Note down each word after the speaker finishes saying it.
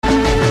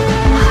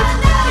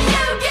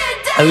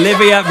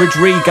Olivia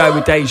Rodrigo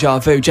with Deja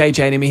Vu. JJ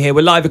and Amy here.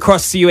 We're live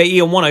across the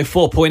UAE on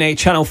 104.8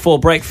 Channel 4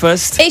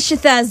 Breakfast. It's your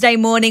Thursday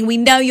morning. We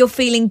know you're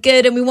feeling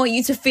good and we want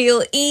you to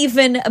feel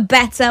even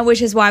better,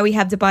 which is why we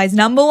have Dubai's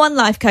 #1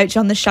 life coach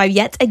on the show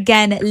yet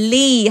again,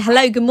 Lee.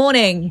 Hello, good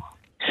morning.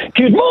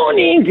 Good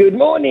morning. Very good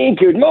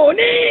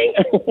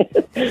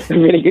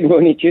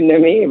morning to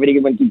Nami. Very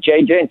good morning to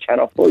JJ and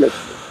Channel 4.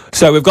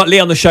 So we've got Lee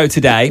on the show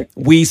today.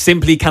 We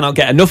simply cannot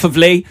get enough of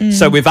Lee.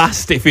 So we've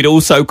asked if he'd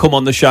also come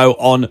on the show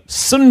on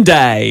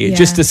Sunday,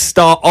 just to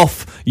start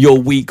off your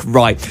week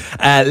right.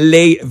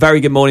 Lee, very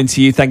good morning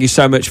to you. Thank you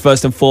so much,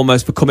 first and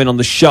foremost, for coming on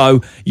the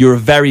show. You're a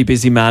very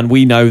busy man.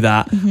 We know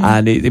that.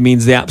 And it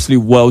means the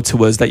absolute world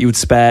to us that you would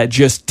spare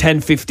just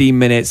 10, 15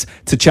 minutes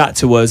to chat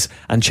to us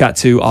and chat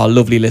to our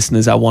lovely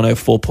listeners at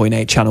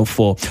 104.8 Channel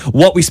 4.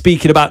 What we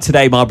speaking about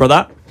today, my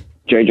brother?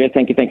 JJ,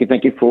 thank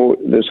you for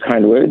those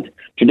kind words.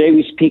 Today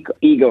we speak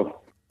ego.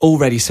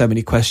 Already so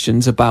many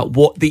questions about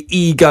what the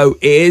ego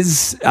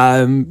is.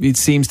 It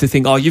seems to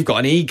think, you've got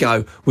an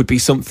ego would be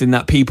something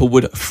that people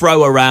would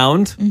throw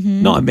around.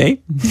 Not at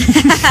me.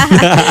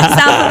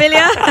 Sound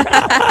familiar?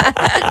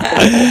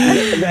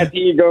 That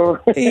ego.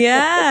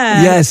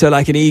 Yeah. Yeah, so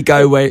like an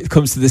ego where it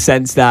comes to the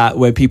sense that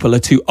where people are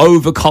too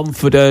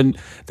overconfident,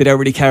 they don't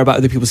really care about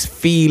other people's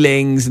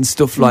feelings and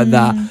stuff like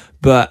that.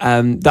 But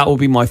that will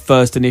be my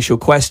first initial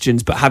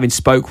questions. But having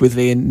spoke with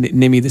Lee and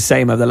Nimi the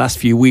same over the last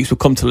few weeks, we've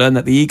come to learn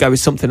that the ego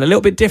is something a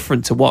little bit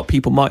different to what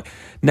people might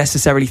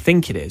necessarily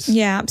think it is.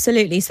 Yeah,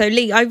 absolutely. So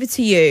Lee, over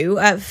to you.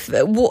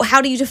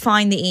 How do you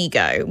define the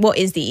ego? What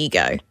is the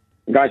ego?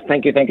 Guys,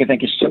 thank you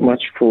so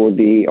much for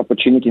the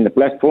opportunity and the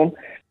platform.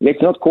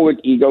 Let's not call it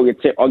ego,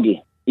 let's say Oggy.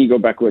 Ego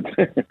backwards.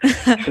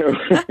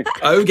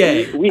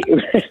 Okay.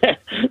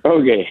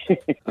 Okay.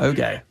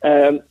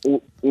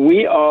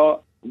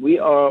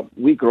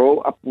 We grow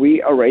up,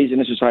 we are raised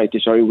in a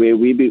society, where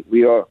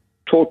we are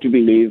taught to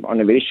believe on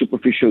a very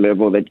superficial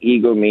level that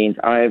ego means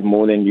I have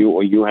more than you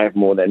or you have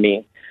more than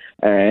me.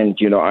 And,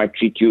 I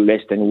treat you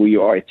less than who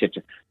you are,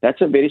 etc.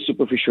 That's a very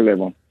superficial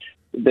level.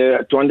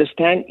 To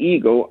understand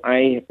ego,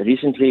 I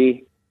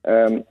recently,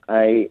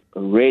 I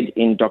read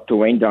in Dr.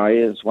 Wayne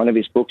Dyer's, one of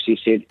his books, he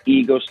said,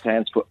 ego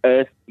stands for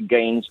earth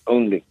gains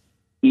only.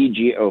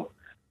 EGO,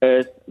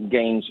 earth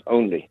gains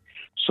only.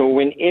 So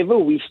whenever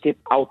we step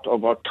out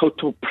of our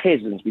total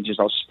presence, which is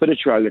our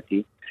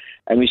spirituality,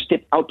 and we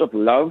step out of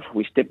love,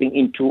 we're stepping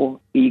into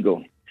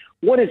ego.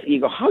 What is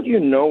ego? How do you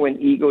know when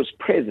ego is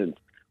present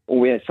or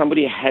when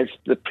somebody has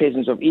the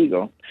presence of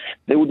ego?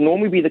 They would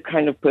normally be the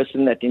kind of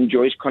person that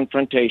enjoys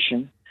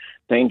confrontation.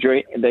 They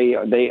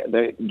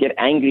get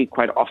angry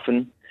quite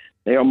often.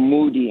 They are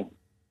moody.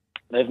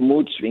 They have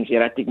mood swings,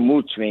 erratic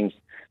mood swings.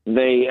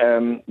 They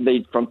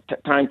from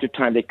time to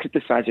time, they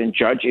criticize and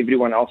judge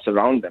everyone else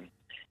around them.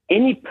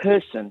 Any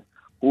person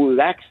who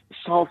lacks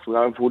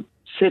self-love would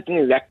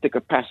certainly lack the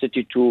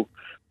capacity to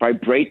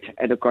vibrate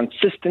at a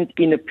consistent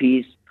inner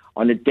peace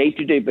on a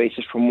day-to-day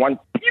basis from one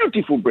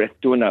beautiful breath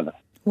to another.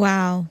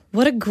 Wow,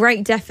 what a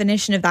great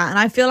definition of that. And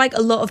I feel like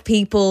a lot of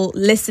people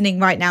listening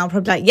right now are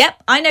probably like, yep,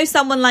 I know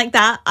someone like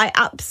that. I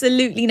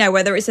absolutely know,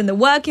 whether it's in the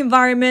work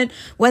environment,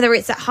 whether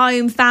it's at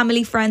home,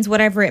 family, friends,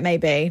 whatever it may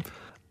be.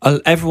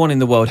 Everyone in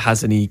the world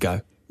has an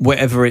ego,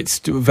 whether it's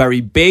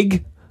very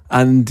big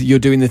and you're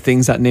doing the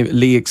things that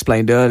Lee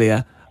explained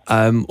earlier,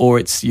 or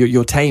it's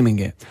you're taming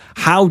it.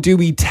 How do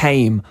we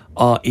tame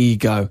our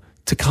ego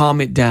to calm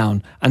it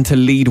down and to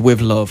lead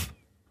with love?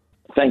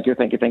 Thank you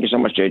so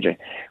much, JJ.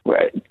 Well,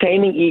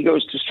 taming ego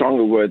is too strong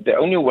a word. The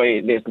only way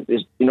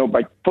is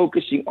by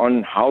focusing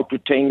on how to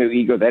tame your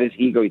ego, that is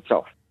ego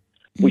itself,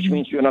 which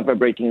means you're not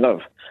vibrating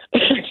love.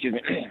 Excuse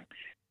me.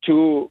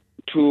 To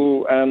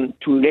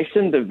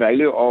lessen the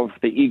value of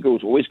the ego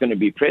is always going to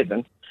be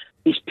present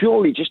is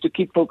purely just to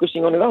keep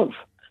focusing on love.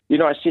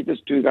 I said this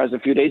to you guys a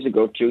few days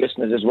ago, to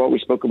listeners as well. We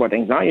spoke about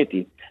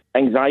anxiety.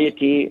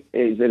 Anxiety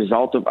is a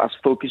result of us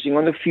focusing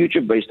on the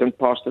future based on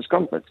past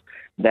discomforts.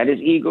 That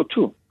is ego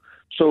too.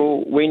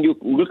 So when you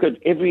look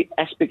at every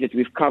aspect that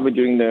we've covered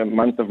during the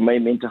month of May,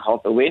 Mental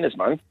Health Awareness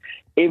Month,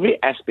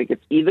 every aspect,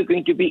 it's either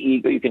going to be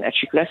ego, you can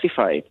actually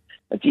classify it.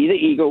 It's either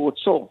ego or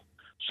soul.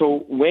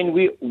 So when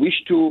we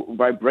wish to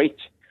vibrate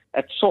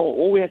at soul,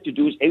 all we have to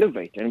do is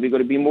elevate, and we've got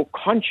to be more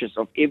conscious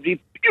of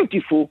every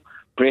beautiful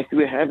breath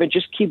we have and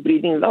just keep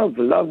breathing love,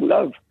 love,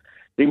 love.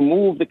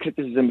 Remove the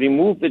criticism,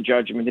 remove the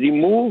judgment,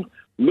 remove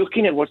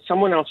looking at what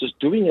someone else is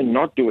doing and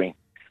not doing.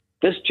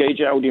 This,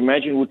 JJ, I would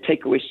imagine, would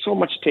take away so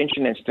much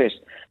tension and stress.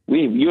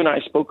 You and I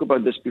spoke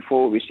about this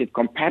before. We said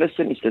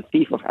comparison is the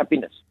thief of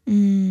happiness.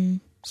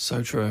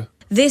 So true.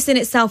 This in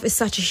itself is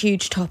such a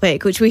huge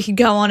topic, which we could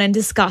go on and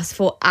discuss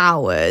for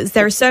hours.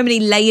 There are so many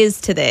layers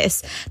to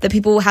this that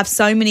people will have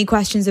so many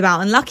questions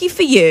about. And lucky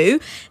for you,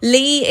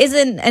 Lee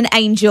isn't an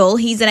angel.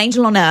 He's an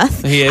angel on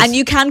earth. He is. And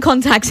you can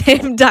contact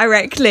him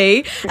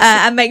directly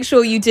and make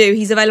sure you do.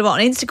 He's available on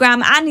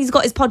Instagram and he's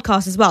got his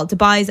podcast as well,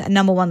 Dubai's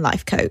 #1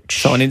 life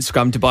coach. So on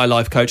Instagram, Dubai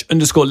Life Coach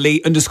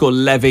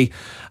 _Lee_Levy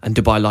and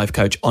Dubai Life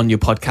Coach on your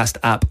podcast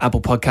app,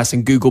 Apple Podcasts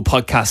and Google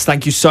Podcasts.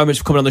 Thank you so much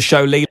for coming on the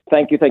show, Lee.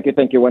 Thank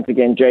you once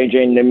again,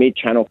 JJ and Nimi,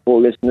 Channel 4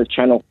 listeners,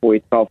 Channel 4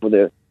 itself for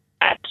the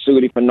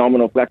absolutely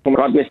phenomenal platform.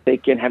 God bless,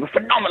 take care, and have a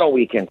phenomenal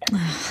weekend.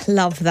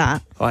 Love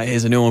that. Right,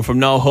 here's a new one from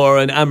Noel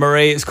Horan and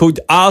Anne-Marie. It's called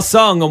Our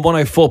Song on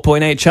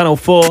 104.8 Channel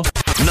 4.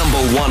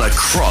 Number 1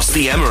 across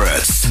the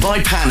Emirates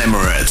by Pan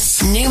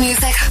Emirates. New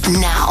music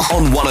now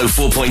on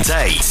 104.8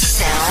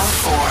 Channel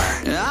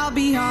 4. I'll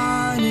be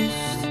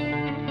honest,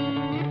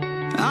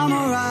 I'm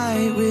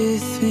alright with